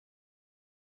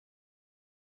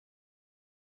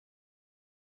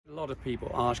A lot of people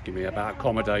asking me about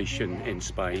accommodation in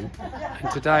Spain,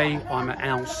 and today I'm at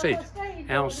El Cid.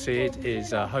 El Cid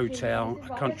is a hotel,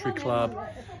 a country club.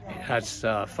 It has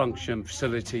function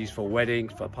facilities for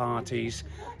weddings, for parties,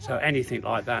 so anything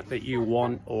like that that you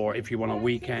want, or if you want a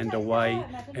weekend away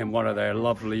in one of their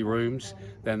lovely rooms,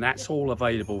 then that's all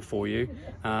available for you.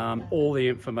 All the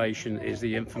information is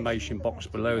the information box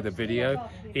below the video,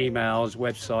 emails,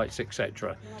 websites,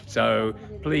 etc. So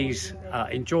please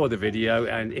enjoy the video,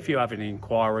 and if you have any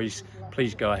inquiries,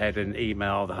 please go ahead and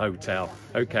email the hotel.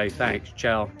 Okay, thanks,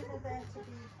 ciao.